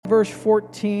verse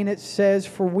 14, it says,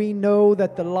 "For we know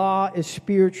that the law is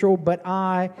spiritual, but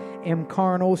I am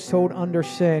carnal, sold under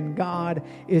sin. God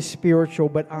is spiritual,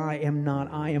 but I am not.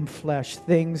 I am flesh.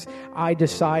 Things I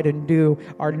decide and do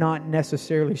are not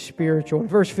necessarily spiritual." In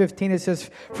verse 15, it says,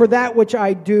 "For that which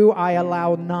I do, I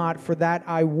allow not. For that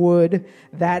I would,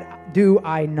 that do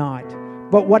I not.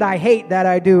 But what I hate, that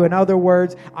I do." In other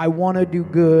words, I want to do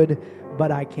good,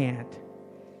 but I can't.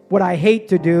 What I hate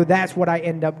to do, that's what I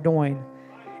end up doing.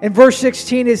 In verse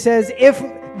 16, it says, "If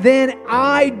then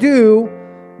I do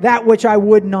that which I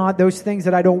would not," those things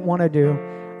that I don't want to do,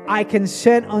 "I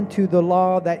consent unto the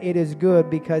law that it is good,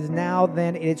 because now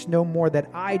then it's no more that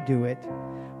I do it,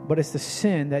 but it's the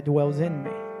sin that dwells in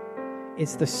me."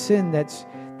 It's the sin that's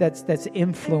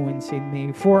influencing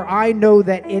me. "For I know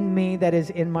that in me, that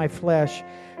is in my flesh,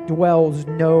 dwells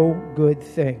no good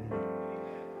thing.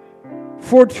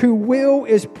 For to will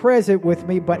is present with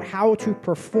me, but how to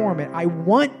perform it." I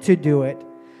want to do it,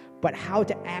 but how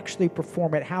to actually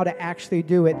perform it, how to actually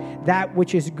do it, that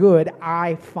which is good,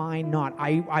 I find not.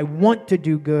 I want to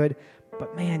do good,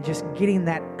 but man, just getting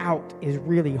that out is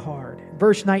really hard.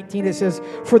 Verse 19, it says,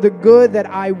 "For the good that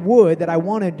I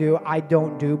want to do, I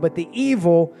don't do, but the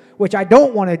evil which I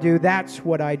don't want to do, that's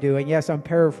what I do." And yes, I'm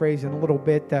paraphrasing a little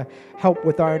bit to help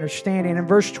with our understanding. In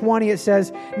verse 20, it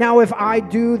says, "Now if I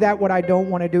do that what I don't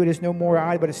want to do, it is no more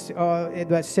I, but it's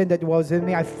that sin that dwells in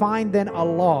me. I find then a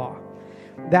law,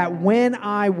 that when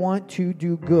I want to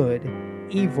do good,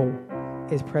 evil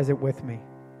is present with me.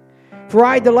 For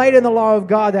I delight in the law of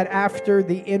God, that after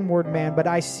the inward man, but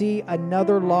I see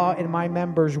another law in my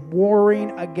members,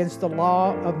 warring against the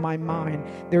law of my mind."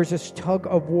 There's this tug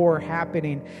of war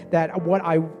happening, that what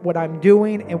I'm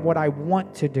doing and what I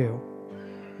want to do,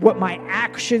 what my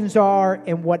actions are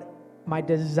and what my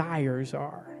desires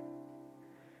are.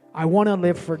 I want to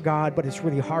live for God, but it's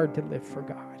really hard to live for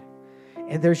God.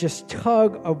 And there's this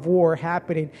tug of war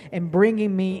happening and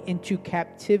bringing me into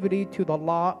captivity to the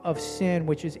law of sin,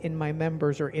 which is in my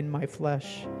members or in my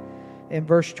flesh. In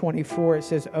verse 24, it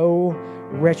says, "O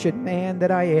wretched man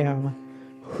that I am,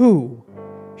 who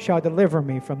shall deliver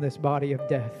me from this body of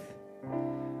death?"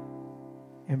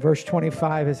 In verse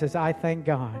 25, it says, "I thank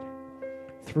God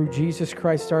through Jesus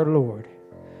Christ our Lord.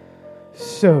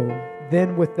 So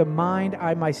then with the mind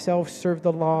I myself serve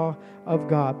the law of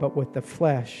God, but with the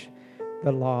flesh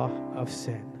the law of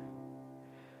sin."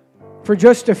 For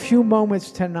just a few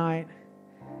moments tonight,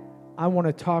 I want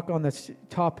to talk on this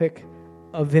topic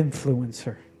of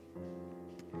influencer.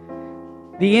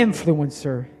 The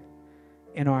influencer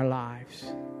in our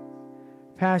lives.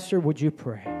 Pastor, would you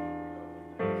pray?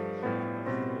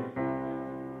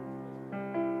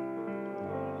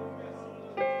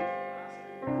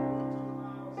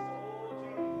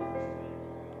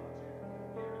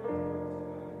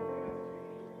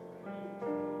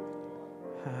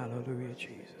 Hallelujah,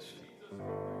 Jesus.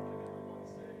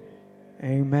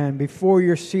 Amen. Before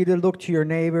you're seated, look to your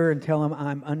neighbor and tell him,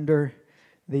 "I'm under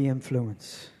the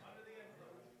influence."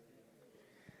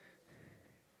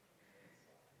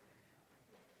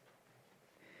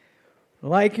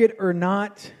 Like it or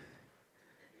not,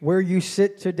 where you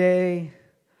sit today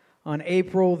on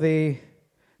April the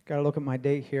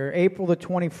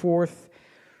 24th,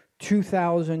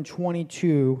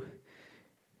 2022,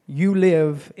 you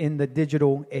live in the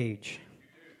digital age.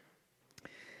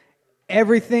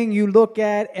 Everything you look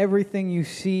at, everything you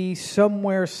see,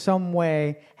 somewhere, some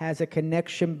way, has a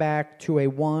connection back to a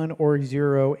 1 or a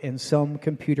 0 in some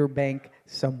computer bank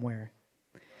somewhere.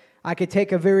 I could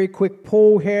take a very quick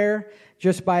poll here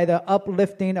just by the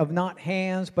uplifting of not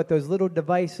hands, but those little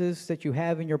devices that you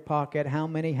have in your pocket. How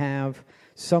many have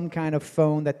some kind of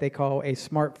phone that they call a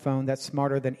smartphone that's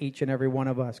smarter than each and every one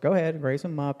of us? Go ahead, raise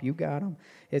them up. You got them.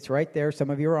 It's right there.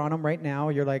 Some of you are on them right now.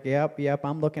 You're like, yep,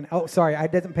 I'm looking. Oh, sorry, I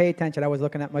didn't pay attention. I was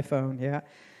looking at my phone. Yeah,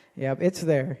 it's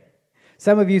there.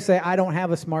 Some of you say, I don't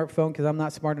have a smartphone because I'm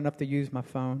not smart enough to use my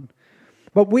phone.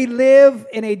 But we live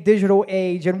in a digital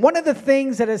age. And one of the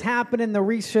things that has happened in the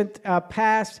recent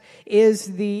past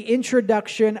is the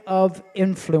introduction of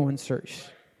influencers.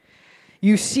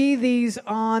 You see these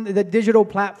on the digital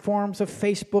platforms of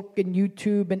Facebook and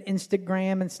YouTube and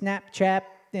Instagram and Snapchat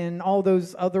and all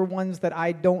those other ones that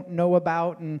I don't know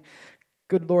about. And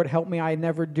good Lord help me, I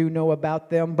never do know about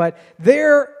them. But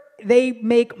they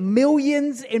make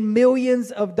millions and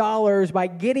millions of dollars by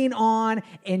getting on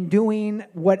and doing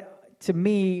what to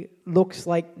me looks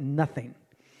like nothing.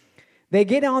 They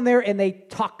get on there and they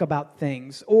talk about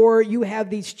things. Or you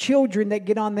have these children that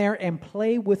get on there and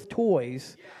play with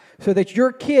toys so that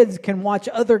your kids can watch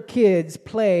other kids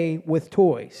play with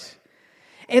toys.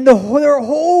 And their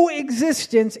whole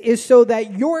existence is so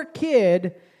that your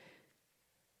kid,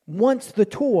 wants the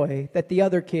toy that the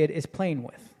other kid is playing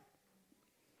with.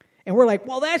 And we're like,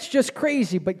 well, that's just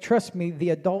crazy. But trust me, the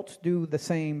adults do the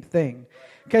same thing.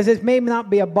 Because it may not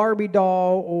be a Barbie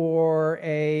doll or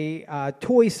a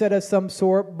toy set of some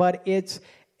sort, but it's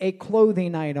a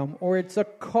clothing item, or it's a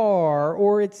car,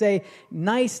 or it's a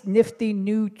nice, nifty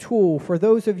new tool. For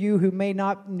those of you who may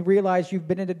not realize you've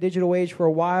been in the digital age for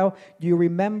a while, do you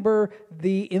remember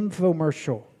the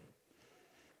infomercial?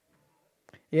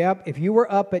 Yep, if you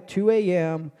were up at 2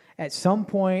 a.m., at some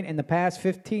point in the past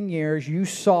 15 years, you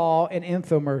saw an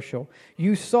infomercial.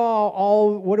 You saw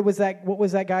what was that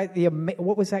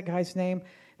guy's name?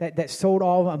 That sold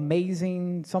all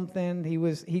amazing something.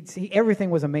 Everything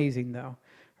was amazing though,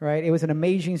 right? It was an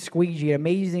amazing squeegee, an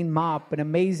amazing mop, an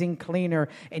amazing cleaner.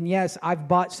 And yes, I've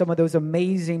bought some of those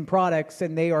amazing products,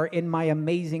 and they are in my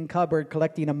amazing cupboard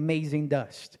collecting amazing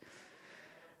dust.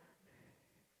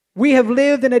 We have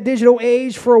lived in a digital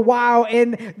age for a while,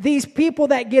 and these people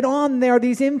that get on there,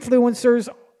 these influencers,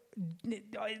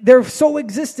 their sole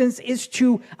existence is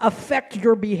to affect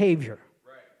your behavior,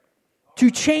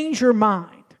 to change your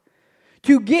mind,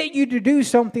 to get you to do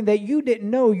something that you didn't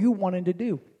know you wanted to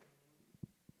do.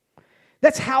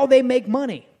 That's how they make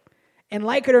money. And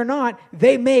like it or not,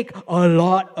 they make a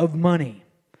lot of money.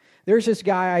 There's this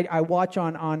guy I watch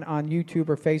on YouTube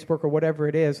or Facebook or whatever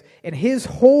it is, and his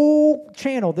whole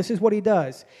channel, this is what he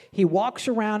does. He walks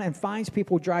around and finds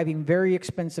people driving very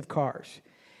expensive cars.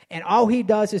 And all he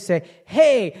does is say,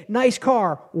 hey, nice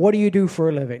car, what do you do for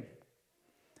a living?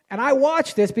 And I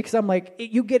watch this because I'm like,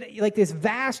 you get like this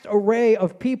vast array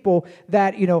of people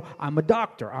that, I'm a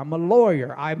doctor, I'm a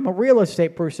lawyer, I'm a real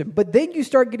estate person. But then you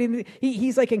start getting,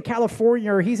 he's like in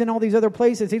California, or he's in all these other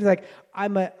places. He's like,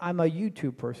 I'm a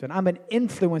YouTube person, I'm an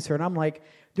influencer. And I'm like,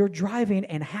 they're driving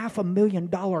a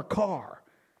 $500,000 car.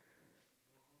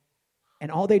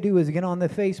 And all they do is get on the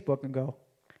Facebook and go,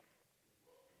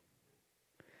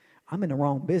 I'm in the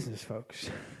wrong business, folks.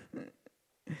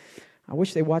 I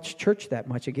wish they watched church that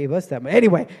much. It gave us that much.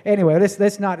 Anyway,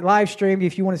 let's not live stream.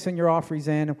 If you want to send your offerings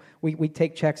in, we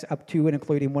take checks up to and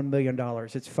including $1 million.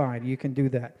 It's fine. You can do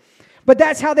that. But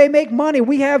that's how they make money.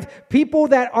 We have people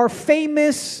that are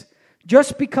famous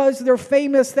just because they're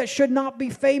famous that should not be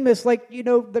famous, like,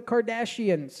 the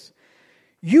Kardashians.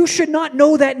 You should not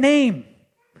know that name.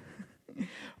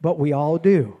 But we all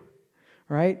do,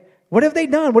 right? What have they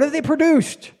done? What have they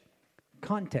produced?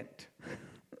 Content,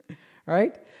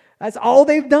 right? That's all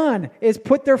they've done is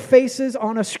put their faces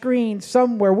on a screen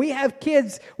somewhere. We have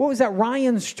kids. What was that?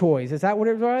 Ryan's Toys. Is that what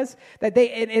it was? That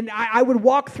I would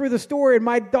walk through the store, and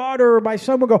my daughter or my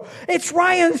son would go, "It's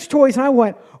Ryan's Toys," and I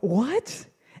went, "What?"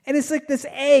 And it's like this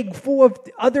egg full of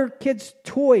other kids'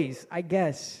 toys, I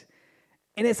guess,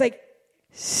 and it's like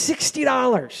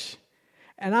 $60,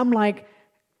 and I'm like,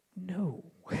 "No,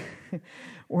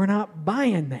 we're not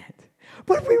buying that."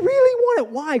 But we really want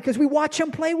it. Why? Because we watch them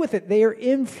play with it. They are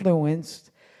influenced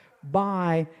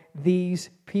by these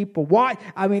people. Why?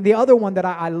 I mean, the other one that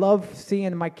I love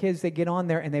seeing my kids, they get on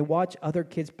there and they watch other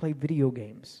kids play video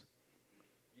games.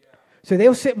 Yeah. So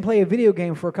they'll sit and play a video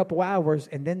game for a couple hours,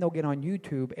 and then they'll get on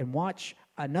YouTube and watch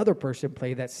another person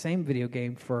play that same video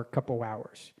game for a couple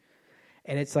hours.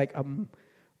 And it's like,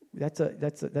 that's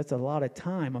a lot of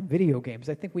time on video games.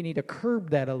 I think we need to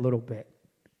curb that a little bit.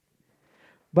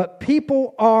 But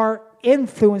people are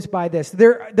influenced by this.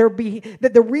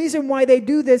 The reason why they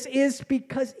do this is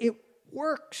because it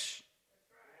works.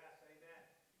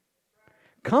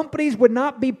 Companies would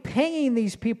not be paying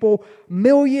these people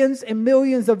millions and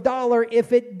millions of dollars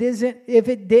if it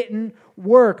didn't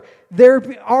work.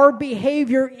 Our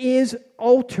behavior is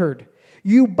altered.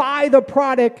 You buy the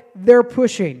product they're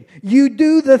pushing. You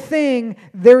do the thing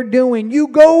they're doing. You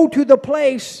go to the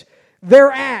place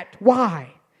they're at.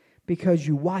 Why? Because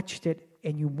you watched it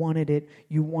and you wanted it.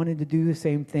 You wanted to do the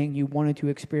same thing. You wanted to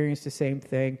experience the same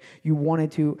thing. You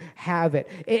wanted to have it.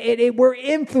 We're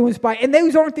influenced by, and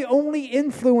those aren't the only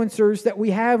influencers that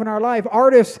we have in our life.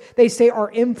 Artists, they say, are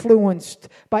influenced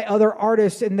by other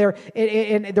artists and their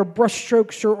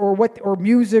brushstrokes or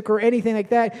music or anything like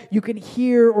that. You can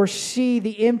hear or see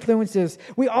the influences.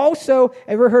 We also,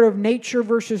 ever heard of nature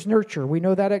versus nurture? We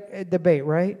know that debate,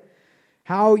 right?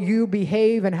 How you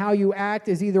behave and how you act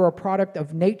is either a product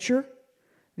of nature,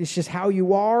 it's just how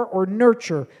you are, or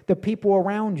nurture, the people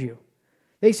around you.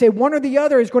 They say one or the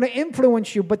other is going to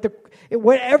influence you, but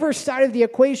whatever side of the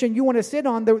equation you want to sit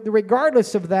on,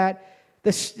 regardless of that,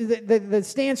 the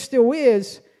stance still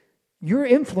is you're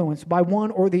influenced by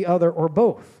one or the other or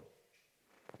both.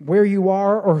 Where you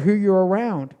are or who you're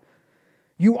around.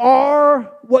 You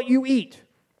are what you eat.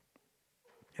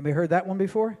 Have you heard that one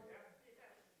before?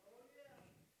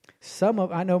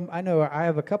 I know I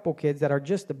have a couple kids that are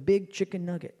just a big chicken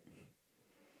nugget.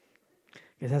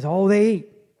 Because that's all they eat.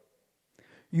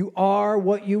 You are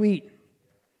what you eat.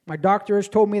 My doctor has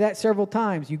told me that several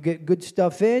times. You get good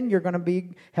stuff in, you're going to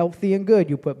be healthy and good.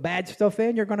 You put bad stuff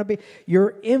in,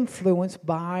 you're influenced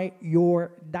by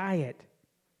your diet.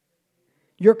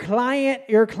 Your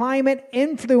climate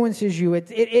influences you.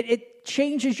 It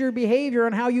changes your behavior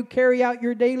and how you carry out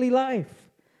your daily life.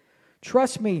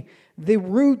 Trust me, the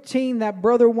routine that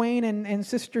Brother Wayne and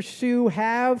Sister Sue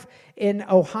have in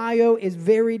Ohio is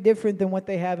very different than what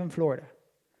they have in Florida.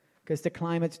 Because the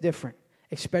climate's different,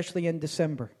 especially in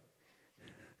December.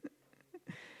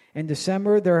 In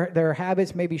December, their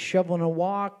habits may be shoveling a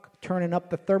walk, turning up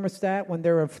the thermostat. When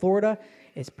they're in Florida,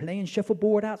 it's playing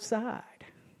shuffleboard outside.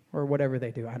 Or whatever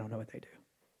they do. I don't know what they do.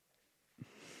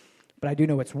 But I do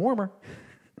know it's warmer.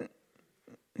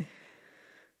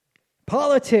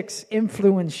 Politics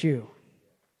influence you.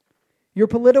 Your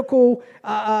political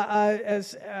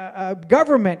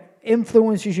government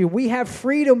influences you. We have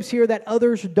freedoms here that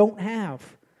others don't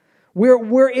have.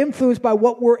 We're influenced by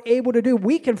what we're able to do.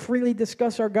 We can freely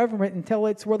discuss our government and tell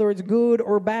it's whether it's good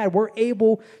or bad. We're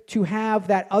able to have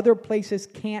that. Other places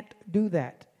can't do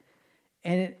that.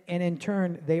 And in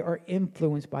turn, they are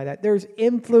influenced by that. There's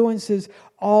influences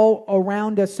all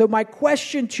around us. So my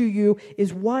question to you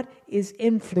is, what is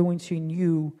influencing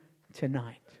you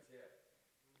tonight?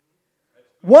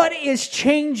 What is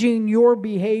changing your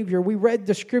behavior? We read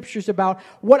the scriptures about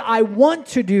what I want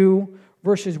to do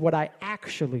versus what I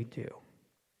actually do.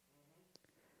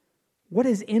 What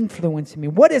is influencing me?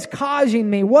 What is causing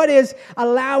me? What is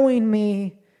allowing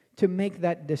me to make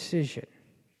that decision?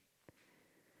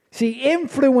 See,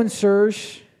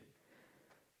 influencers,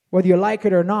 whether you like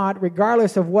it or not,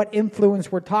 regardless of what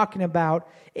influence we're talking about,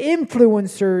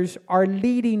 influencers are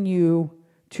leading you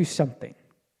to something.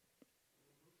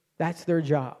 That's their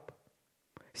job.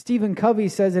 Stephen Covey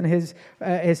says in his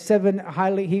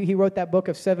he wrote that book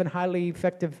of 7 highly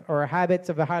effective, or habits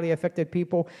of the highly effective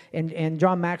people, and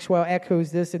John Maxwell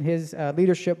echoes this in his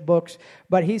leadership books.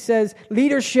 But he says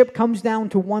leadership comes down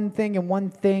to one thing and one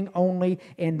thing only,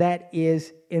 and that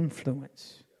is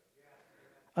influence.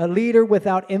 A leader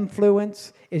without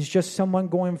influence is just someone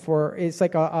it's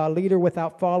like a leader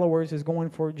without followers is going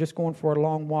for a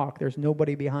long walk. There's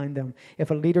nobody behind them.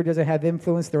 If a leader doesn't have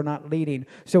influence, they're not leading.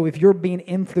 So if you're being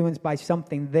influenced by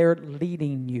something, they're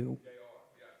leading you.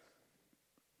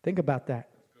 Think about that.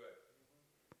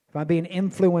 If I'm being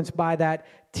influenced by that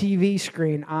TV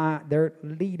screen, they're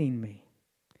leading me.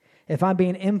 If I'm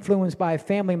being influenced by a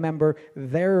family member,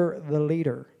 they're the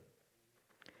leader.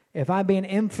 If I'm being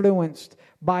influenced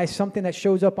by something that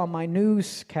shows up on my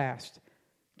newscast,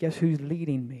 guess who's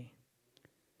leading me?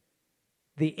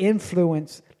 The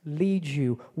influence leads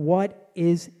you. What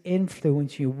is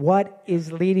influencing you? What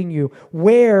is leading you?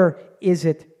 Where is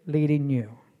it leading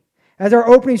you? As our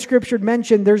opening scripture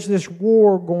mentioned, there's this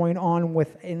war going on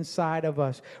inside of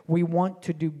us. We want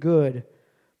to do good,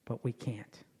 but we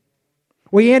can't.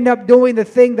 We end up doing the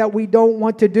thing that we don't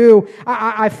want to do.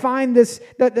 I find this,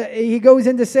 he goes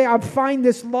in to say, I find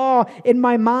this law in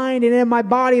my mind and in my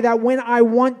body that when I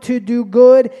want to do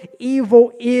good,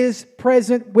 evil is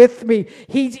present with me.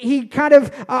 He kind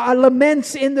of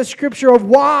laments in the scripture of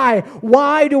why.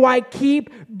 Why do I keep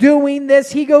doing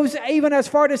this? He goes even as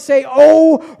far to say,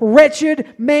 oh,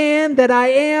 wretched man that I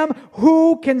am,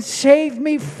 who can save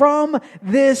me from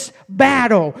this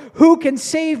battle? Who can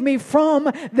save me from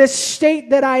this state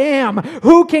that I am?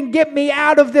 Who can get me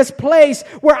out of this place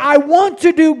where I want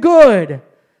to do good,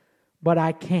 but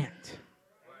I can't?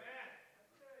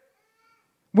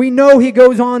 We know he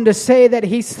goes on to say that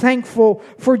he's thankful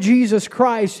for Jesus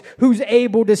Christ who's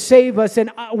able to save us. And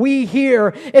we here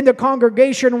in the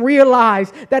congregation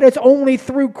realize that it's only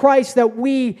through Christ that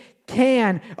we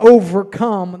can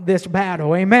overcome this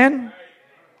battle. Amen?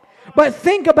 But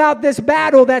think about this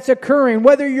battle that's occurring.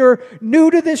 Whether you're new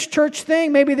to this church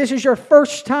thing, maybe this is your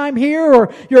first time here,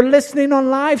 or you're listening on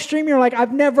live stream, you're like,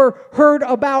 I've never heard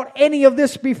about any of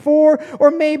this before. Or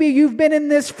maybe you've been in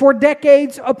this for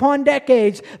decades upon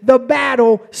decades. The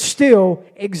battle still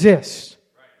exists.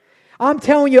 I'm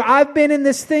telling you, I've been in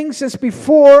this thing since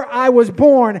before I was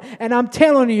born, and I'm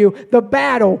telling you, the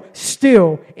battle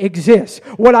still exists.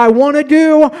 What I want to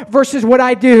do versus what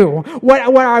I do. What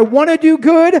I want to do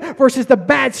good versus the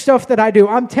bad stuff that I do.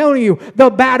 I'm telling you,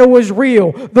 the battle is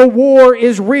real. The war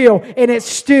is real, and it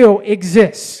still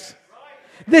exists.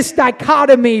 This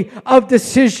dichotomy of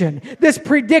decision, this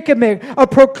predicament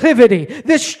of proclivity,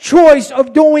 this choice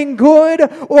of doing good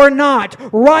or not,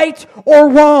 right or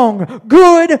wrong,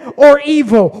 good or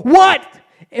evil. What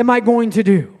am I going to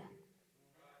do?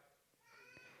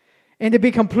 And to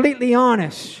be completely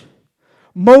honest,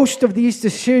 most of these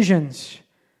decisions,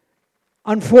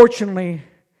 unfortunately,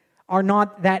 are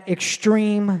not that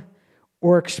extreme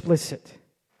or explicit.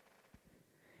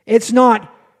 It's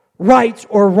not right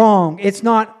or wrong. It's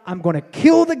not, I'm going to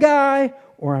kill the guy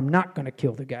or I'm not going to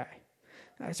kill the guy.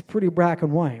 That's pretty black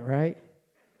and white, right?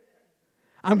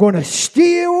 I'm going to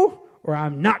steal or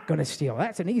I'm not going to steal.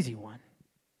 That's an easy one.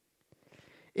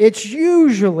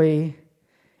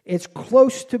 It's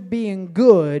close to being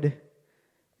good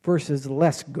versus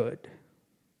less good.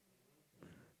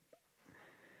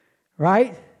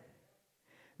 Right?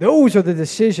 Those are the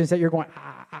decisions that you're going,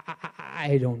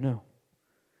 I don't know.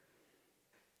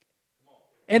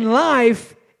 In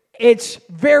life, it's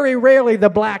very rarely the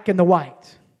black and the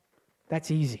white.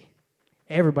 That's easy.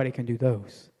 Everybody can do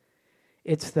those.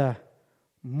 It's the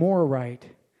more right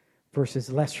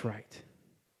versus less right.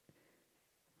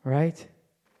 Right?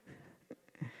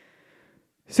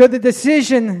 So the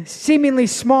decision, seemingly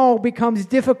small, becomes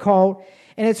difficult,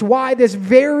 and it's why this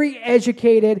very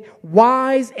educated,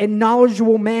 wise, and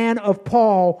knowledgeable man of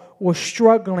Paul was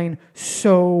struggling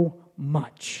so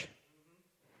much.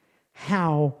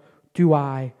 How do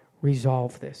I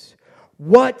resolve this?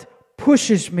 What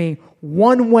pushes me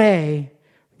one way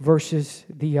versus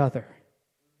the other?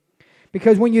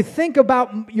 Because when you think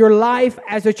about your life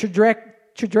as a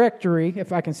trajectory,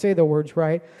 if I can say the words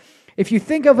right, if you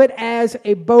think of it as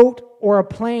a boat or a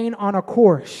plane on a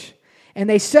course, and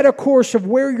they set a course of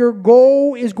where your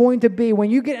goal is going to be. When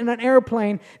you get in an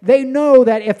airplane, they know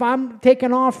that if I'm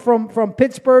taking off from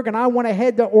Pittsburgh and I want to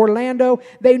head to Orlando,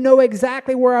 they know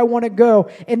exactly where I want to go.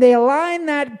 And they align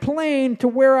that plane to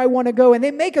where I want to go. And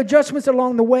they make adjustments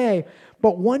along the way.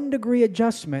 But 1 degree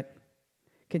adjustment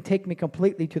can take me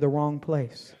completely to the wrong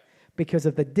place because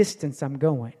of the distance I'm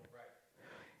going.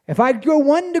 If I go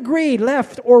 1 degree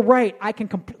left or right, I can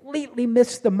completely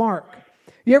miss the mark.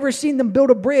 You ever seen them build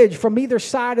a bridge from either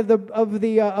side of the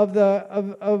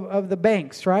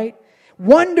banks, right?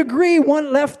 1 degree,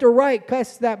 one left or right,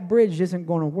 because that bridge isn't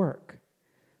going to work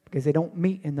because they don't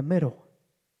meet in the middle.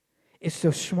 It's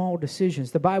those small decisions.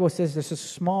 The Bible says there's the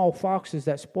small foxes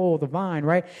that spoil the vine,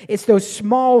 right? It's those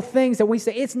small things that we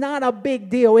say, it's not a big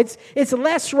deal. It's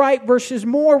less right versus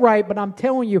more right. But I'm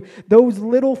telling you, those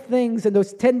little things and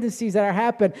those tendencies that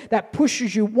happen that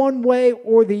pushes you one way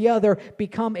or the other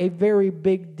become a very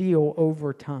big deal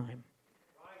over time.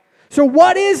 So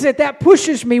what is it that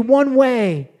pushes me one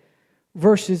way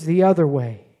versus the other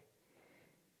way?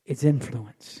 It's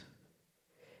influence.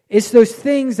 It's those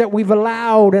things that we've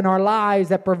allowed in our lives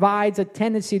that provides a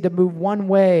tendency to move one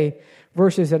way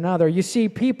versus another. You see,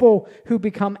 people who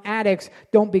become addicts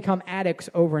don't become addicts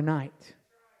overnight.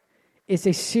 It's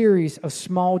a series of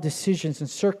small decisions and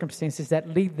circumstances that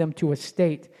lead them to a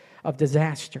state of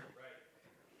disaster.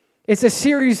 It's a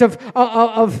series of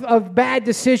bad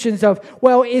decisions of,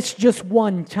 well, it's just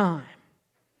one time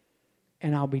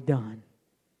and I'll be done.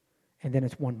 And then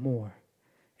it's one more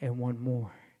and one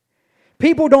more.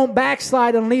 People don't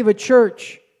backslide and leave a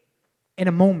church in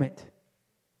a moment.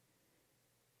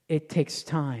 It takes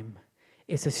time.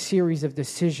 It's a series of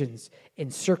decisions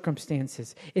and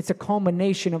circumstances. It's a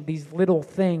culmination of these little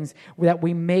things that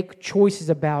we make choices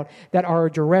about that are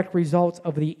a direct result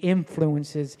of the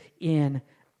influences in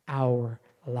our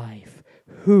life.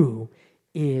 Who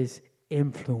is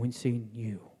influencing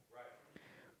you?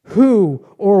 Who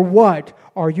or what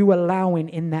are you allowing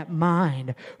in that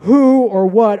mind? Who or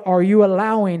what are you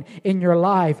allowing in your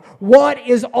life? What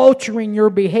is altering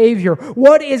your behavior?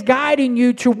 What is guiding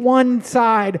you to one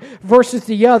side versus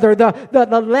the other?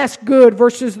 The less good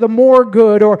versus the more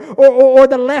good, or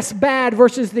the less bad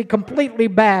versus the completely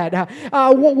bad?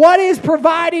 What is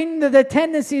providing the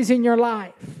tendencies in your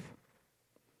life?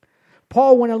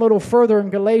 Paul went a little further in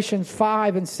Galatians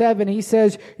 5 and 7. He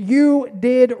says, you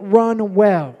did run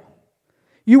well.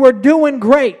 You were doing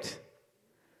great.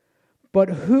 But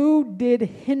who did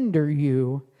hinder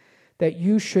you that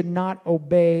you should not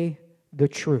obey the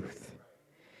truth?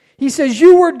 He says,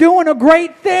 you were doing a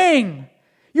great thing.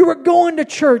 You were going to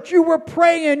church. You were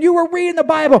praying. You were reading the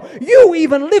Bible. You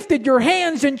even lifted your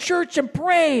hands in church and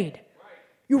prayed.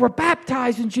 You were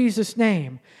baptized in Jesus'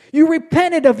 name. You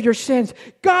repented of your sins.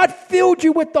 God filled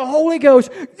you with the Holy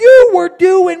Ghost. You were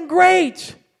doing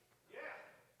great.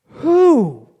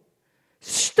 Who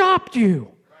stopped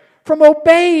you from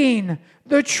obeying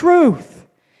the truth?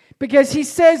 Because he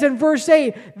says in verse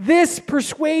 8, this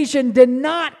persuasion did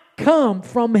not come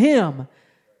from him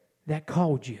that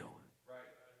called you.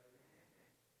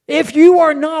 If you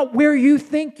are not where you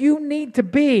think you need to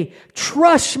be,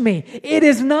 trust me, it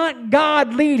is not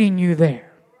God leading you there.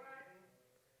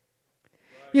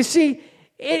 You see,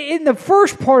 In the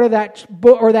first part of that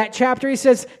book or that chapter, he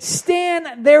says, stand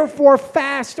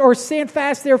fast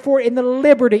therefore in the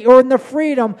liberty or in the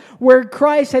freedom where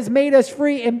Christ has made us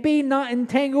free, and be not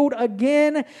entangled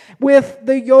again with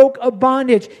the yoke of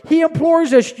bondage. He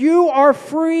implores us, you are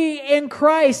free in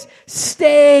Christ.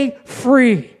 Stay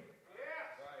free.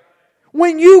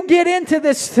 When you get into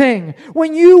this thing,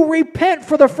 when you repent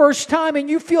for the first time and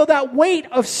you feel that weight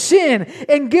of sin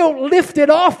and guilt lifted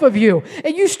off of you,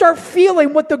 and you start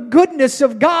feeling what the goodness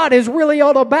of God is really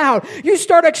all about, you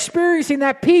start experiencing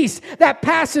that peace that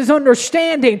passes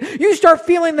understanding. You start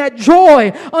feeling that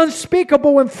joy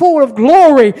unspeakable and full of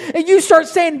glory, and you start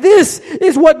saying, this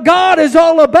is what God is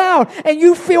all about, and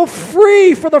you feel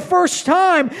free for the first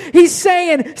time. He's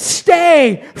saying,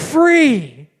 stay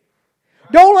free.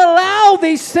 Don't allow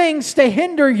these things to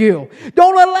hinder you.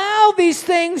 Don't allow these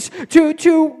things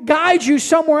to guide you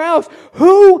somewhere else.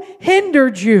 Who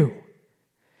hindered you?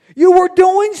 You were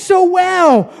doing so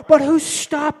well, but who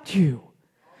stopped you?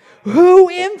 Who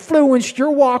influenced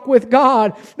your walk with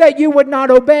God that you would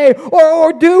not obey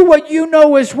or do what you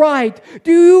know is right?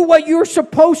 Do what you're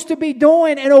supposed to be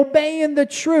doing and obeying the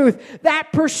truth.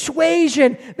 That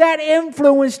persuasion, that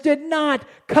influence did not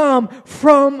come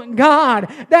from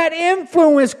God. That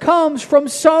influence comes from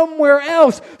somewhere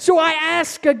else. So I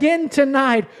ask again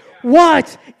tonight,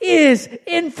 what is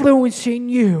influencing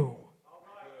you?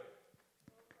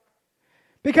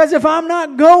 Because if I'm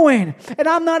not going, and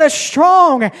I'm not as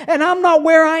strong, and I'm not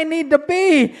where I need to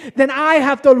be, then I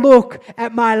have to look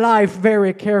at my life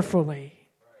very carefully.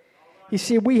 You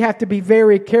see, we have to be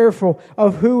very careful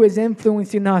of who is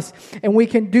influencing us. And we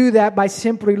can do that by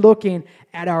simply looking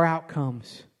at our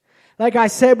outcomes. Like I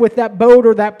said with that boat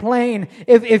or that plane,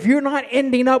 if you're not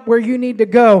ending up where you need to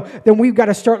go, then we've got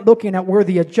to start looking at where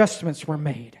the adjustments were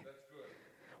made.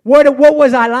 What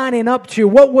was I lining up to?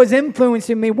 What was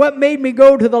influencing me? What made me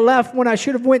go to the left when I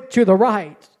should have went to the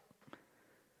right?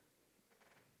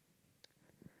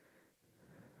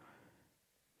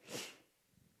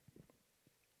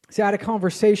 See, I had a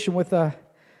conversation with a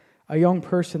young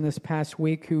person this past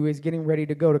week who is getting ready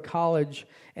to go to college,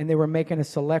 and they were making a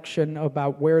selection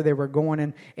about where they were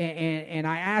going. And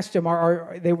I asked them,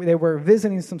 they were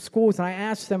visiting some schools, and I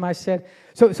asked them, I said,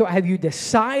 so have you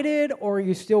decided, or are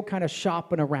you still kind of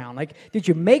shopping around? Like, did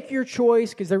you make your choice?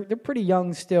 Because they're pretty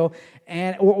young still.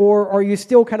 Or are you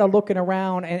still kind of looking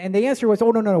around? And the answer was,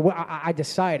 oh, no, I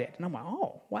decided. And I'm like,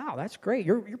 oh, wow, that's great.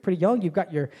 You're pretty young. You've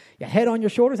got your head on your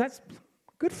shoulders. That's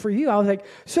good for you. I was like,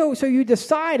 so you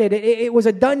decided it was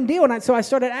a done deal. And so I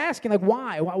started asking, like,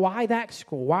 why that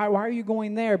school? Why are you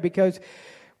going there? Because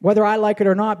whether I like it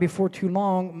or not, before too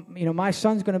long, my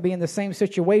son's going to be in the same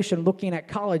situation looking at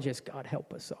colleges. God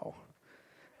help us all.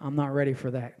 I'm not ready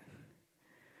for that.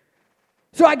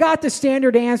 So I got the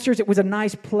standard answers. It was a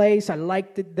nice place. I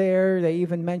liked it there. They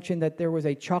even mentioned that there was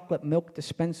a chocolate milk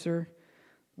dispenser,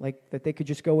 like that they could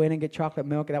just go in and get chocolate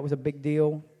milk. That was a big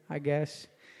deal, I guess.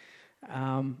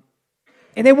 And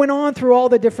they went on through all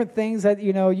the different things that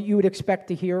you would expect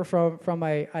to hear from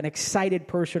an excited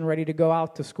person ready to go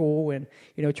out to school and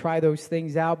try those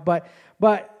things out.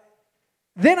 But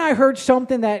then I heard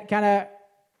something that kind of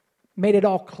made it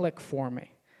all click for me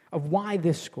of why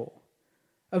this school.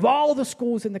 Of all the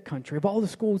schools in the country, of all the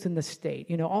schools in the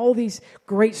state, all these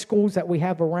great schools that we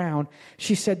have around.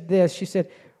 She said this. She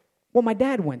said, "Well, my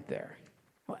dad went there."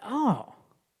 I went, "Oh,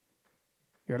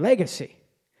 your legacy."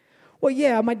 Well,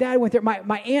 yeah, my dad went there.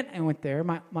 My aunt went there.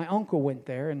 My uncle went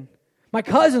there. And my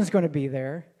cousin's going to be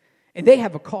there. And they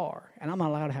have a car. And I'm not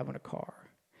allowed to have a car.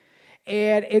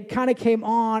 And it kind of came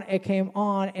on,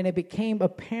 and it became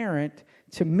apparent,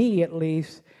 to me at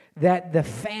least, that the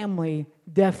family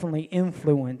definitely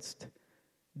influenced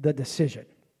the decision.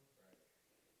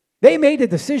 They made the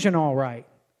decision all right.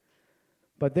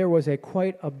 But there was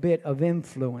quite a bit of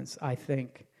influence, I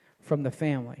think, from the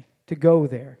family to go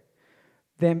there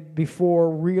than before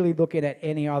really looking at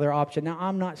any other option. Now,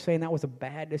 I'm not saying that was a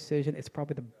bad decision. It's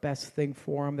probably the best thing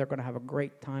for them. They're going to have a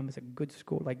great time. It's a good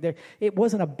school. It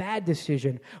wasn't a bad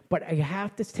decision, but you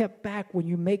have to step back when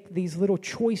you make these little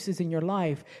choices in your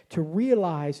life to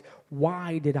realize,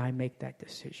 why did I make that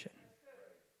decision?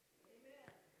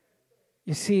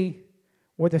 You see,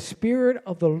 where the Spirit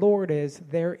of the Lord is,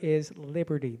 there is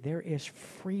liberty. There is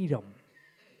freedom.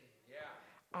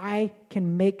 I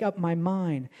can make up my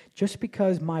mind just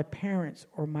because my parents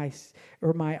or my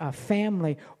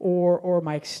family or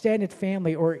my extended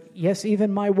family or, yes,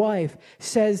 even my wife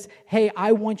says, hey,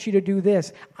 I want you to do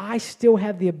this. I still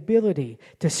have the ability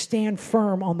to stand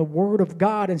firm on the Word of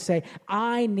God and say,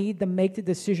 I need to make the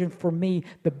decision for me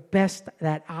the best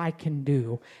that I can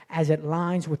do as it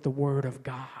lines with the Word of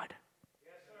God.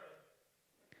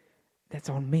 That's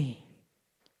on me.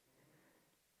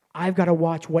 I've got to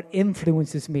watch what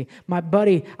influences me. My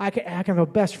buddy, I can have a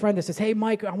best friend that says, hey,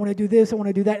 Mike, I want to do this, I want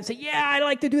to do that. And say, yeah, I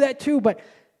like to do that too, but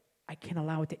I can't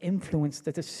allow it to influence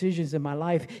the decisions in my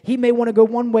life. He may want to go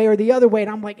one way or the other way, and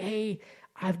I'm like, hey,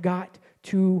 I've got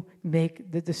to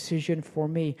make the decision for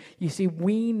me. You see,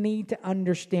 we need to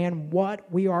understand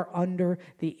what we are under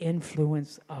the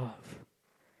influence of.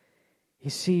 You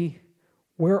see,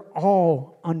 we're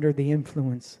all under the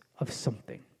influence of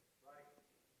something.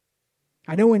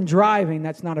 I know in driving,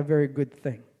 that's not a very good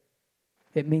thing.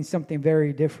 It means something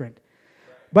very different.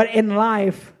 But in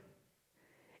life,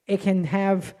 it can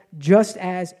have just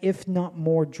as, if not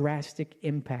more, drastic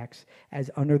impacts as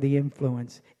under the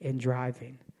influence in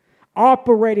driving.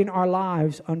 Operating our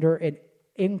lives under an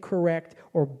incorrect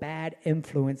or bad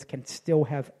influence can still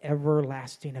have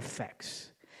everlasting effects.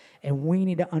 And we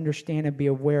need to understand and be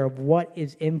aware of what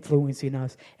is influencing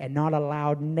us and not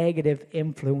allow negative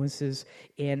influences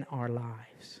in our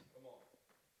lives.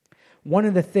 One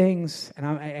of the things,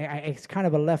 and it's kind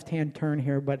of a left-hand turn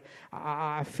here, but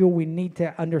I feel we need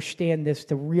to understand this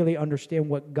to really understand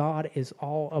what God is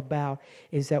all about,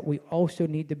 is that we also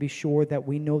need to be sure that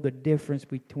we know the difference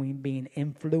between being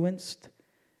influenced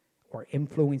or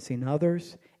influencing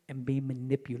others and being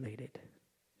manipulated.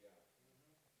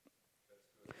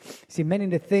 See, many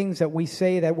of the things that we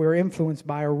say that we're influenced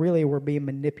by are really we're being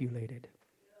manipulated.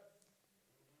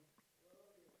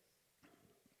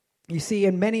 You see,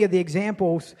 in many of the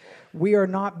examples, we are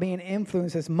not being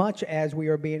influenced as much as we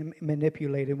are being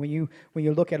manipulated. When you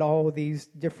look at all of these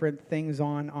different things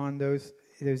on those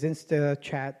Insta,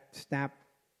 Chat, Snap,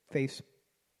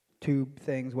 FaceTube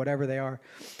things, whatever they are,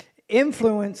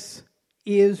 influence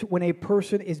is when a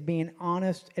person is being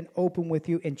honest and open with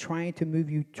you and trying to move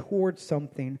you towards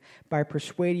something by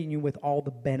persuading you with all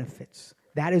the benefits.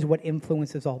 That is what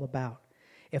influence is all about.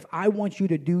 If I want you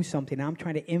to do something, I'm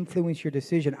trying to influence your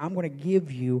decision, I'm going to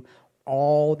give you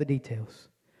all the details.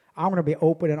 I'm going to be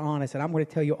open and honest, and I'm going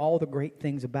to tell you all the great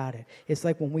things about it. It's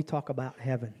like when we talk about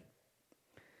heaven,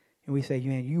 and we say,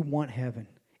 man, you want heaven.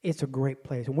 It's a great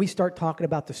place. When we start talking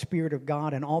about the Spirit of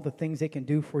God and all the things it can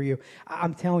do for you,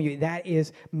 I'm telling you, that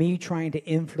is me trying to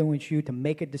influence you to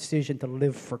make a decision to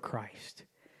live for Christ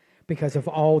because of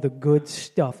all the good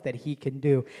stuff that He can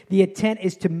do. The intent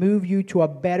is to move you to a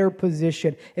better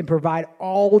position and provide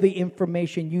all the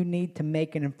information you need to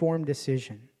make an informed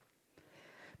decision.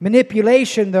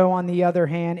 Manipulation, though, on the other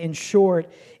hand, in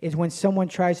short, is when someone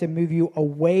tries to move you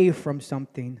away from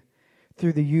something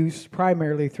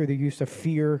primarily through the use of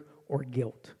fear or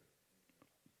guilt.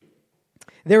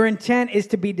 Their intent is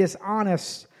to be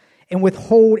dishonest and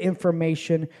withhold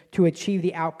information to achieve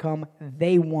the outcome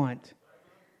they want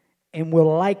and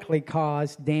will likely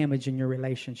cause damage in your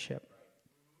relationship.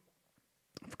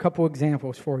 A couple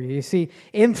examples for you. You see,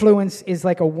 influence is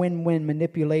like a win-win.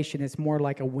 Manipulation is more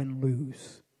like a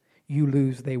win-lose. You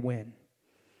lose, they win.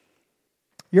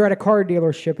 You're at a car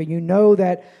dealership and you know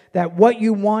that what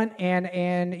you want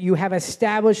and you have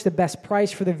established the best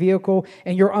price for the vehicle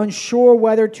and you're unsure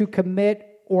whether to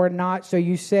commit or not. So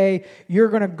you say you're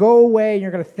going to go away and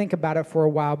you're going to think about it for a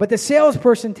while. But the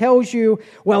salesperson tells you,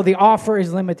 well, the offer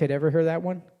is limited. Ever heard that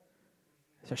one?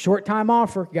 It's a short-time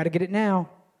offer. You got to get it now.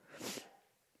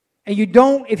 And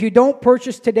if you don't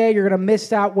purchase today, you're going to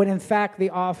miss out when in fact the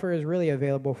offer is really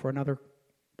available for another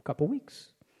couple weeks.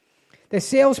 The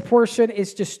salesperson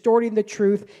is distorting the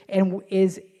truth and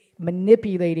is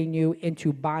manipulating you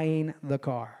into buying the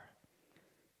car.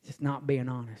 Just not being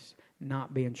honest,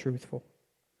 not being truthful.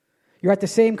 You're at the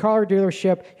same car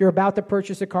dealership. You're about to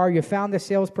purchase a car. You found the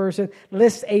salesperson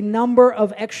lists a number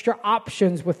of extra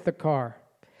options with the car.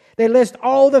 They list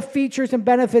all the features and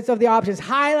benefits of the options,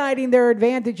 highlighting their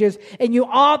advantages, and you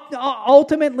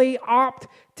ultimately opt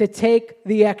to take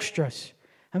the extras.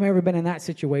 I've ever been in that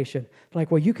situation. Like,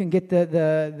 well, you can get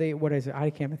the what is it?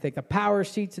 I can't even think. The power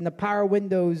seats and the power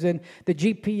windows and the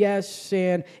GPS,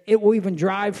 and it will even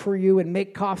drive for you and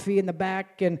make coffee in the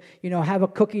back and, have a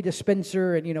cookie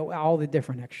dispenser and, all the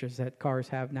different extras that cars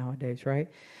have nowadays, right?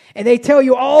 And they tell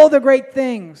you all the great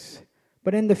things.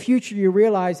 But in the future, you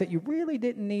realize that you really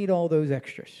didn't need all those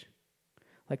extras.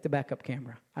 Like the backup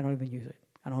camera. I don't even use it.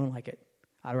 I don't like it.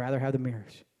 I'd rather have the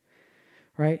mirrors.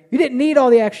 Right? You didn't need all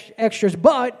the extras,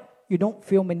 but you don't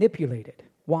feel manipulated.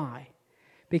 Why?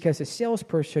 Because the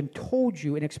salesperson told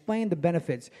you and explained the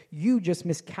benefits. You just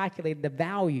miscalculated the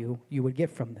value you would get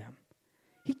from them.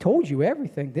 He told you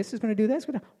everything. This is going to do this.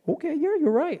 Okay, yeah, you're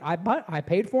right. I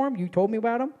paid for them. You told me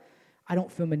about them. I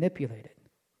don't feel manipulated.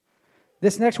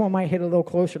 This next one might hit a little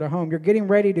closer to home. You're getting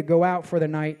ready to go out for the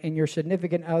night, and your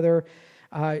significant other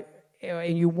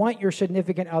and you want your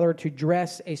significant other to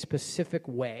dress a specific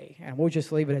way. And we'll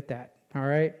just leave it at that, all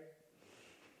right?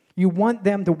 You want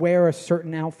them to wear a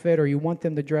certain outfit, or you want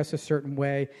them to dress a certain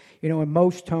way. You know, in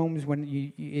most homes, when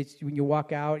you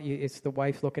walk out, it's the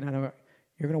wife looking at them.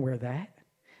 You're going to wear that?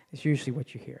 It's usually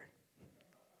what you hear.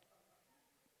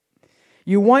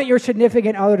 You want your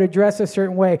significant other to dress a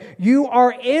certain way. You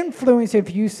are influenced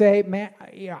if you say, man,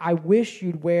 I wish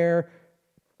you'd wear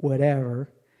whatever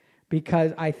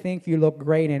because I think you look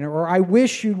great in it. Or I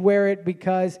wish you'd wear it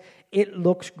because it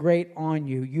looks great on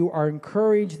you. You are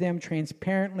encouraging them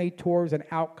transparently towards an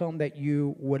outcome that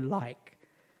you would like.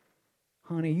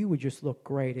 Honey, you would just look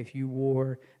great if you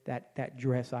wore that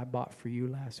dress I bought for you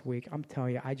last week. I'm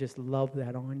telling you, I just love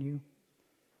that on you.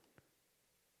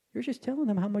 You're just telling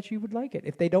them how much you would like it.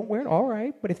 If they don't wear it, all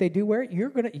right. But if they do wear it,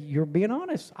 you're being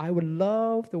honest. I would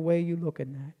love the way you look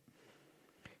in that.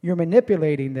 You're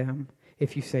manipulating them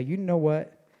if you say, you know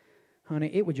what, honey,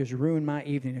 it would just ruin my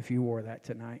evening if you wore that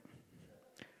tonight.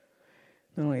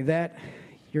 Not only that,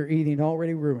 your evening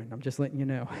already ruined. I'm just letting you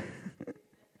know.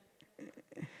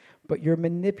 But you're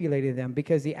manipulating them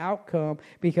because the outcome,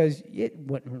 because it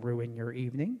wouldn't ruin your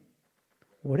evening,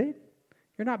 would it?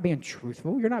 You're not being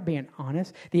truthful. You're not being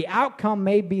honest. The outcome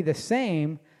may be the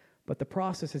same, but the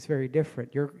process is very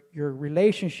different. Your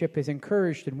relationship is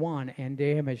encouraged in one and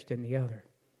damaged in the other.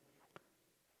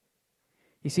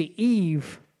 You see,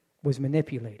 Eve was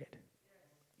manipulated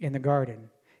in the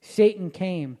garden. Satan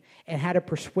came and had a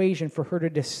persuasion for her to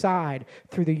decide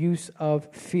through the use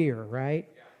of fear, right?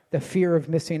 The fear of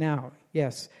missing out.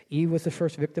 Yes, Eve was the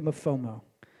first victim of FOMO,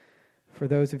 for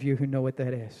those of you who know what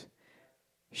that is.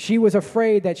 She was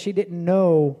afraid that she didn't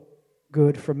know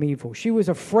good from evil. She was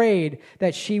afraid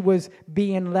that she was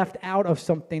being left out of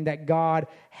something that God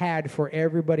had for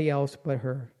everybody else but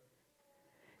her.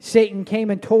 Satan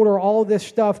came and told her all this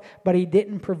stuff, but he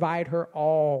didn't provide her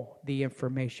all the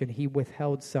information. He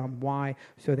withheld some. Why?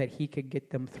 So that he could get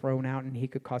them thrown out and he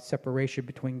could cause separation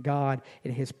between God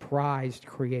and his prized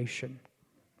creation.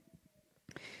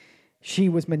 She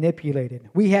was manipulated.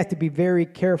 We have to be very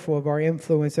careful of our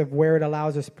influence, of where it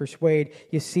allows us to persuade.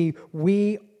 You see,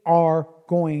 we are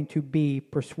going to be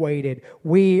persuaded.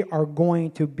 We are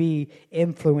going to be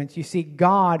influenced. You see,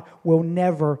 God will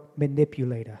never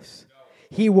manipulate us.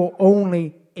 He will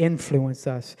only influence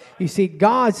us. You see,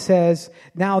 God says,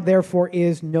 now therefore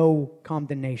is no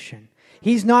condemnation.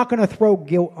 He's not going to throw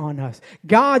guilt on us.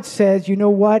 God says, you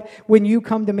know what? When you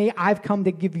come to me, I've come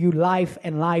to give you life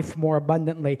and life more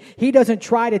abundantly. He doesn't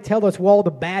try to tell us all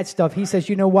the bad stuff. He says,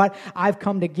 you know what? I've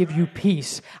come to give you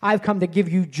peace. I've come to give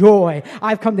you joy.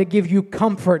 I've come to give you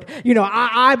comfort. You know,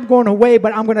 I'm going away,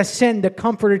 but I'm going to send the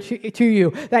comforter to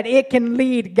you, that it can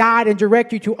lead, guide, and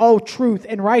direct you to all truth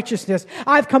and righteousness.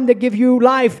 I've come to give you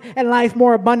life and life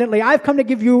more abundantly. I've come to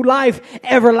give you life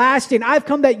everlasting. I've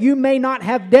come that you may not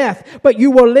have death, but you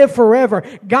will live forever.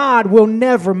 God will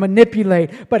never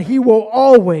manipulate, but He will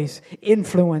always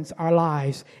influence our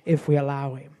lives if we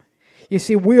allow Him. You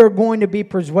see, we are going to be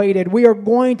persuaded. We are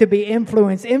going to be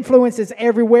influenced. Influence is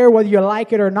everywhere, whether you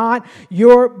like it or not.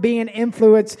 You're being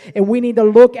influenced, and we need to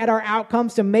look at our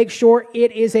outcomes to make sure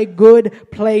it is a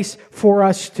good place for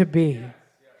us to be.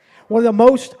 One of the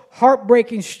most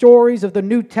heartbreaking stories of the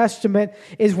New Testament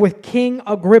is with King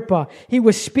Agrippa. He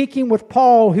was speaking with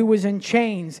Paul, who was in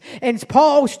chains. And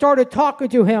Paul started talking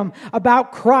to him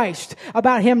about Christ,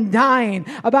 about Him dying,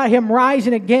 about Him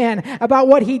rising again, about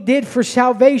what He did for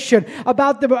salvation,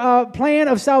 about the plan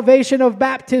of salvation of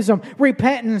baptism,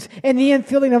 repentance, and the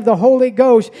infilling of the Holy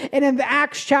Ghost. And in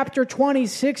Acts chapter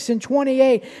 26 and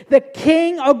 28, the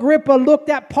King Agrippa looked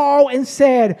at Paul and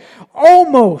said,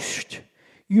 almost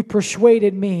you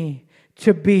persuaded me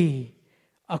to be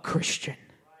a Christian.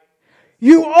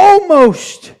 You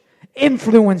almost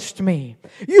influenced me.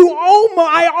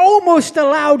 I almost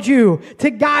allowed you to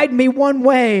guide me one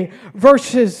way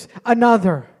versus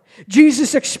another.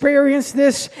 Jesus experienced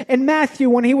this in Matthew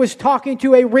when He was talking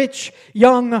to a rich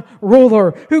young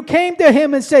ruler who came to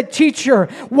Him and said, Teacher,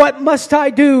 what must I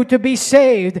do to be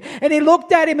saved? And He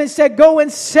looked at him and said, go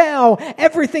and sell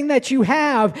everything that you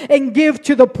have and give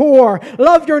to the poor.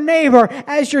 Love your neighbor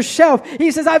as yourself.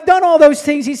 He says, I've done all those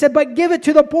things. He said, but give it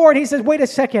to the poor. And he says, wait a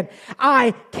second,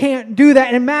 I can't do that.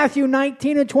 And in Matthew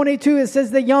 19 and 22, it says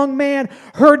the young man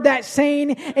heard that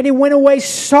saying and he went away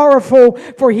sorrowful,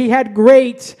 for he had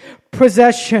great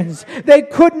possessions. They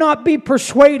could not be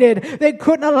persuaded. They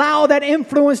couldn't allow that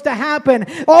influence to happen.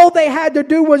 All they had to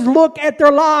do was look at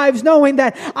their lives knowing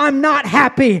that I'm not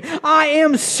happy. I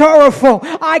am sorrowful.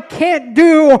 I can't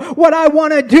do what I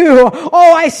want to do.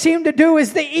 All I seem to do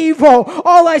is the evil.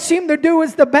 All I seem to do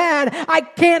is the bad. I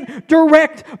can't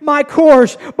direct my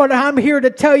course. But I'm here to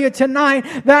tell you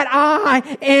tonight that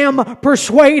I am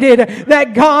persuaded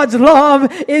that God's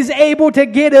love is able to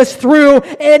get us through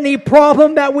any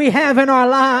problem that we have in our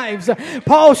lives.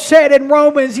 Paul said in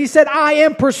Romans, he said, I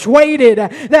am persuaded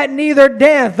that neither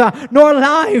death, nor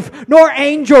life, nor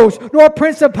angels, nor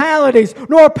principalities,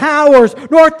 nor powers,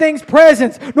 nor things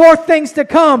present, nor things to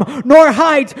come, nor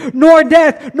height, nor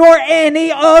depth, nor any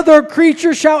other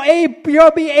creature shall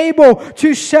be able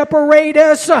to separate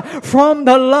us from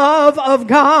the love of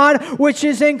God, which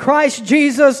is in Christ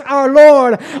Jesus our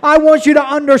Lord. I want you to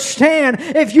understand,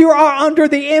 if you are under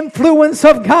the influence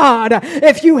of God,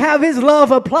 if you have His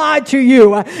love applied to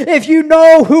you, if you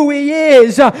know who He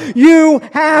is, you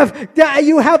have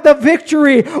the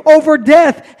victory over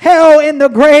death, hell, and the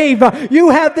grave. You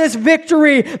have this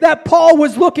victory that Paul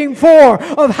was looking for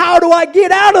of how do I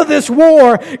get out of this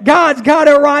war? God's got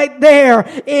it right there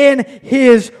in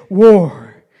His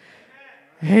war.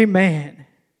 Amen.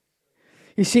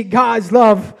 You see, God's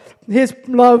love,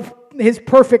 His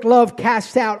perfect love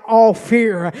casts out all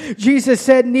fear. Jesus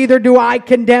said, neither do I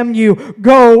condemn you.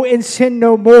 Go and sin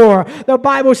no more. The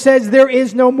Bible says there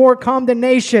is no more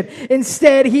condemnation.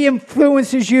 Instead, He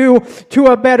influences you to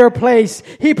a better place.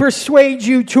 He persuades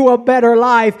you to a better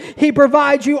life. He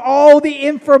provides you all the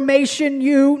information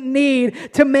you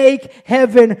need to make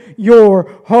heaven your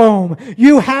home.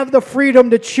 You have the freedom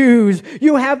to choose.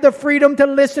 You have the freedom to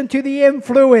listen to the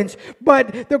influence.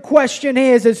 But the question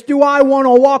is do I want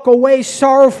to walk away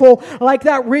sorrowful like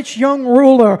that rich young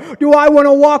ruler? Do I want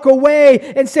to walk away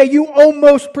and say, you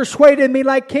almost persuaded me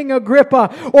like King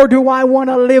Agrippa? Or do I want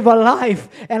to live a life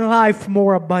and life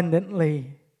more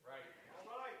abundantly?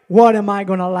 What am I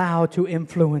going to allow to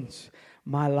influence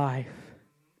my life?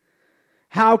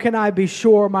 How can I be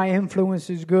sure my influence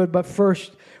is good? But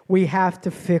first, we have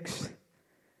to fix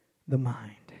the mind.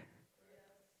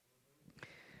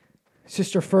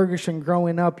 Sister Ferguson,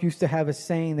 growing up, used to have a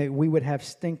saying that we would have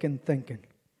stinking thinking.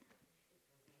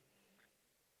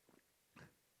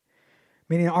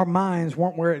 Meaning our minds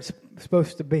weren't where it's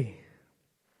supposed to be.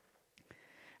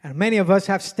 And many of us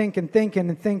have stinking thinking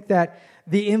and think that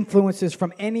the influences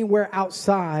from anywhere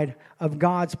outside of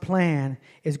God's plan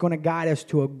is going to guide us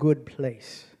to a good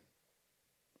place.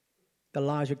 The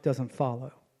logic doesn't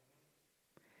follow.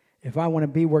 If I want to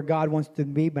be where God wants to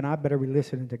be, then I better be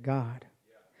listening to God.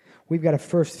 We've got to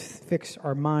first fix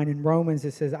our mind. In Romans,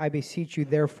 it says, I beseech you,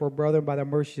 therefore, brethren, by the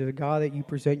mercies of God, that you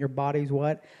present your bodies,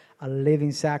 what? A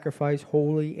living sacrifice,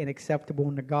 holy and acceptable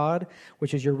unto God,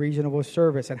 which is your reasonable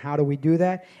service. And how do we do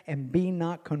that? And be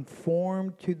not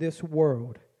conformed to this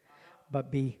world,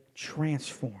 but be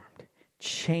transformed,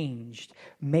 changed,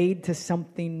 made to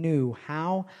something new.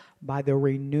 How? By the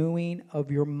renewing of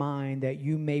your mind, that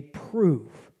you may prove.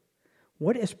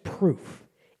 What is proof?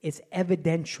 It's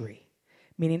evidentiary.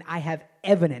 Meaning I have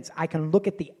evidence. I can look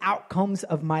at the outcomes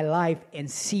of my life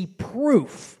and see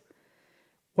proof.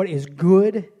 What is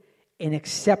good and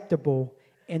acceptable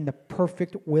in the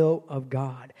perfect will of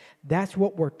God. That's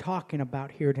what we're talking about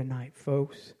here tonight,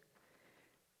 folks.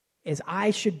 Is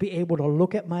I should be able to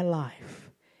look at my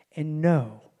life and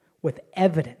know with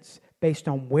evidence based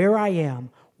on where I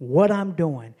am, what I'm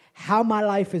doing, how my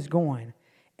life is going.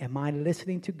 Am I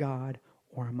listening to God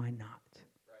or am I not?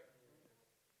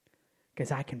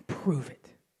 Because I can prove it.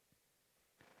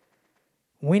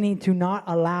 We need to not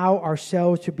allow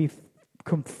ourselves to be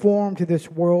conformed to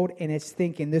this world and its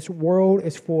thinking. This world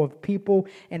is full of people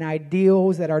and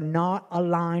ideals that are not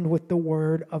aligned with the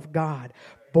Word of God.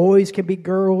 Boys can be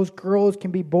girls, girls can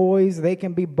be boys, they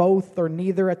can be both or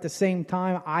neither at the same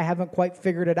time. I haven't quite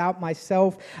figured it out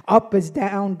myself. Up is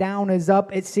down, down is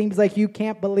up. It seems like you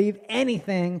can't believe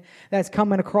anything that's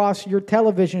coming across your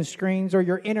television screens or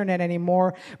your internet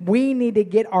anymore. We need to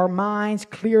get our minds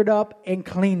cleared up and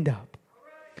cleaned up.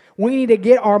 We need to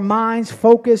get our minds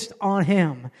focused on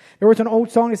Him. There was an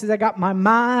old song that says, I got my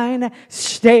mind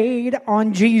stayed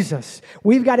on Jesus.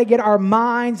 We've got to get our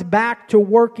minds back to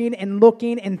working and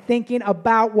looking and thinking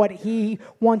about what He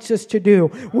wants us to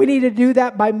do. We need to do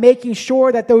that by making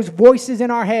sure that those voices in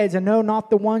our heads, and no,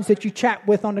 not the ones that you chat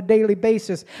with on a daily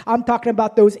basis. I'm talking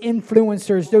about those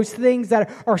influencers, those things that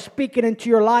are speaking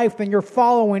into your life and you're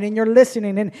following and you're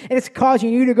listening and it's causing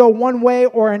you to go one way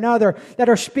or another, that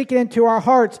are speaking into our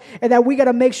hearts. And that we got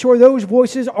to make sure those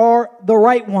voices are the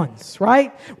right ones,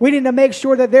 right? We need to make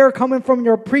sure that they're coming from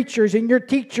your preachers and your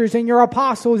teachers and your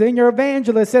apostles and your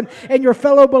evangelists and your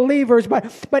fellow believers.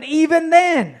 But even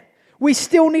then, we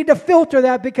still need to filter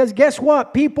that, because guess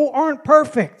what? People aren't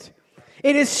perfect.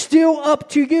 It is still up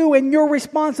to you and your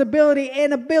responsibility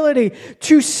and ability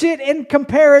to sit and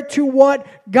compare it to what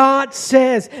God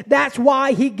says. That's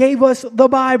why He gave us the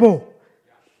Bible.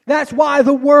 That's why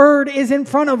the Word is in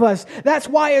front of us. That's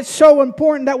why it's so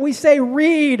important that we say,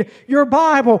 read your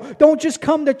Bible. Don't just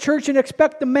come to church and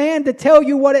expect the man to tell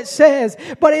you what it says.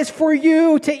 But it's for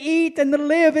you to eat and to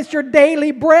live. It's your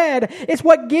daily bread. It's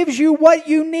what gives you what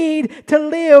you need to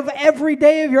live every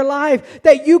day of your life.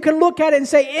 That you can look at it and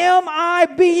say, am I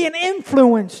being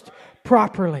influenced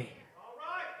properly?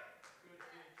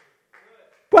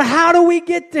 But how do we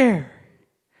get there?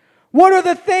 What are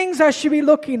the things I should be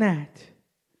looking at?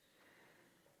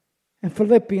 In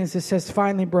Philippians it says,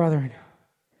 finally, brethren,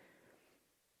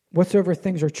 whatsoever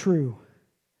things are true,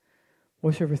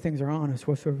 whatsoever things are honest,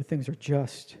 whatsoever things are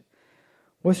just,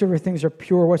 whatsoever things are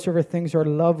pure, whatsoever things are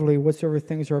lovely, whatsoever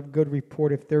things are of good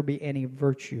report, if there be any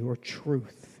virtue or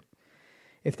truth,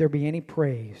 if there be any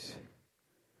praise,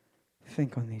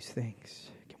 think on these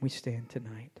things. Can we stand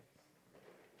tonight?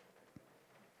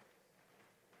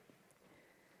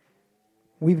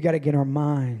 We've got to get our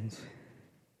minds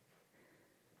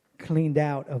cleaned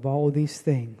out of all these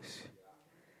things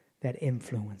that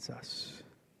influence us.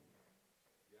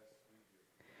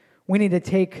 We need to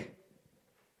take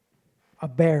a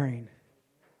bearing.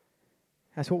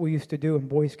 That's what we used to do in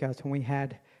Boy Scouts when we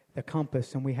had the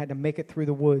compass and we had to make it through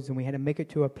the woods and we had to make it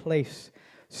to a place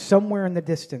somewhere in the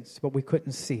distance, but we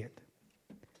couldn't see it.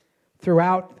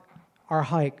 Throughout our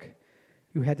hike,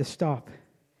 you had to stop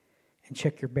and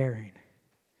check your bearing.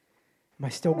 Am I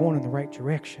still going in the right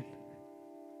direction?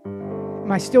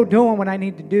 Am I still doing what I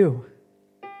need to do?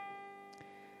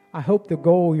 I hope the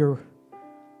goal you're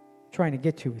trying to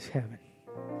get to is heaven.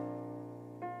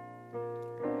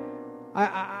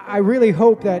 I really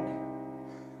hope that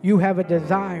you have a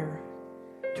desire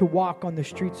to walk on the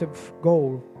streets of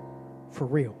gold for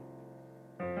real.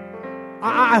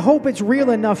 I hope it's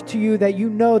real enough to you that you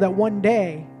know that one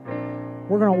day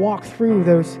we're going to walk through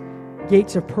those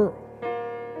gates of pearl.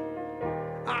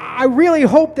 I really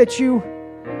hope that you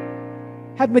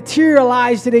have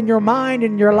materialized it in your mind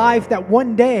and your life that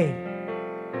one day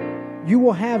you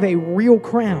will have a real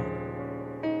crown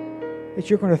that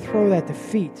you're going to throw at the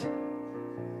feet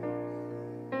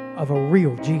of a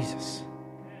real Jesus.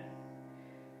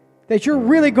 That you're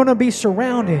really going to be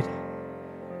surrounded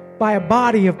by a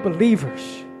body of believers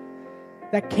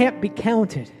that can't be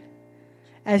counted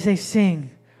as they sing,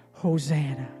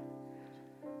 Hosanna,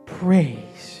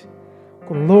 praise,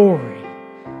 glory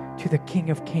to the King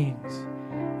of Kings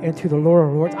and to the Lord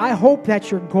of Lords. I hope that's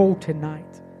your goal tonight.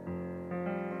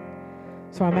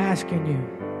 So I'm asking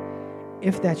you,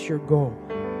 if that's your goal,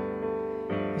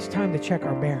 it's time to check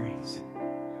our bearings.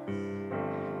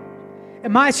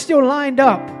 Am I still lined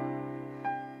up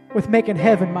with making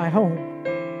heaven my home?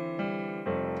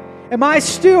 Am I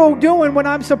still doing what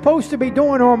I'm supposed to be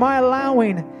doing, or am I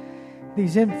allowing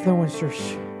these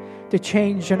influencers to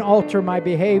change and alter my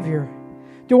behavior?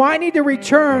 Do I need to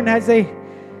return, as they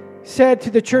said to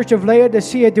the church of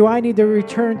Laodicea, do I need to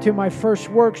return to my first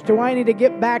works? Do I need to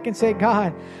get back and say,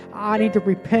 God, I need to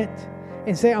repent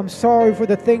and say, I'm sorry for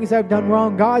the things I've done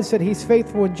wrong? God said He's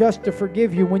faithful and just to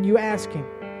forgive you when you ask Him.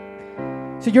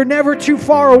 So you're never too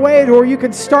far away, or you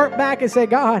can start back and say,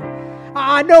 God,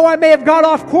 I know I may have got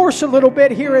off course a little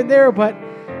bit here and there, but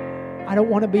I don't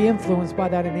want to be influenced by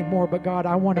that anymore. But God,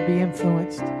 I want to be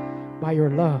influenced by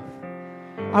your love.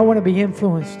 I want to be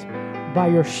influenced by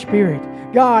your Spirit.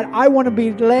 God, I want to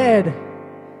be led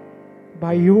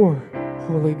by your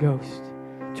Holy Ghost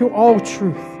to all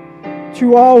truth,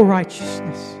 to all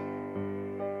righteousness.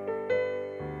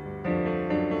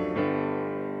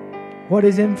 What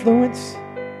is influence?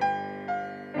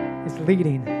 It's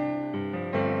leading.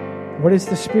 What is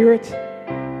the Spirit?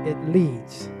 It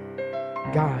leads,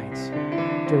 guides,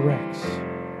 directs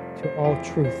to all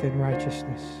truth and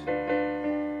righteousness.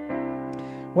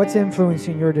 What's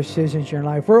influencing your decisions in your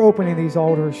life? We're opening these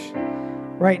altars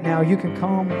right now. You can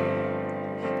come.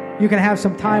 You can have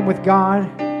some time with God.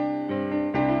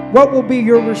 What will be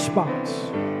your response?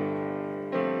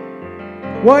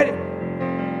 What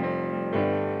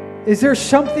is there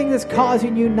something that's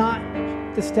causing you not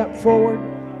to step forward?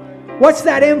 What's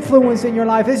that influence in your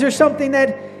life? Is there something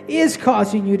that is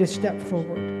causing you to step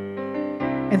forward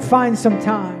and find some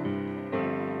time?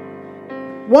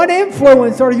 What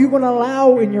influence are you going to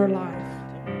allow in your life?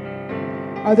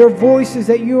 Are there voices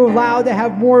that you allow to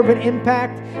have more of an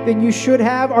impact than you should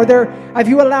have? Have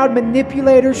you allowed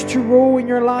manipulators to rule in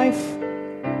your life?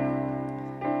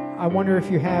 I wonder if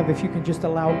you can just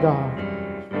allow God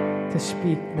to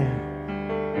speak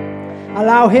now.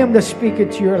 Allow Him to speak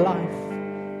into your life.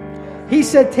 He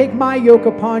said, take my yoke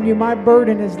upon you. My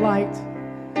burden is light.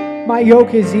 My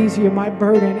yoke is easy and my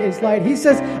burden is light. He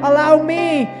says, allow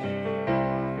me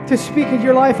to speak into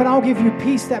your life and I'll give you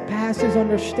peace that passes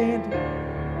understanding.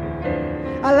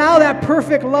 Allow that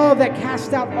perfect love that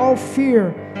casts out all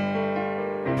fear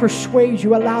persuade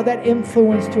you. Allow that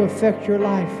influence to affect your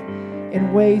life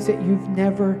in ways that you've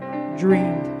never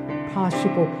dreamed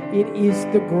possible. It is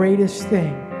the greatest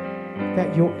thing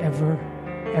that you'll ever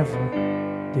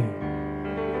do.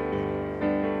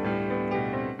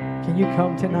 Can you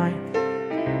come tonight?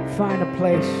 Find a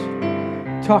place,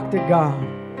 talk to God,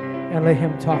 and let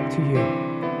Him talk to you.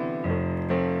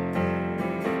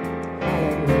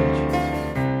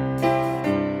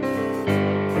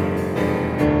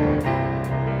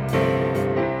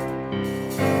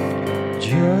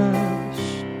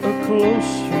 Just a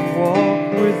closer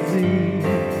walk with Thee.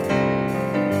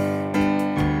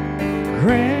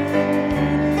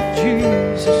 Granted,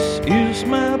 Jesus is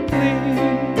my plea.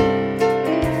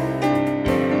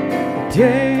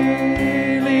 Day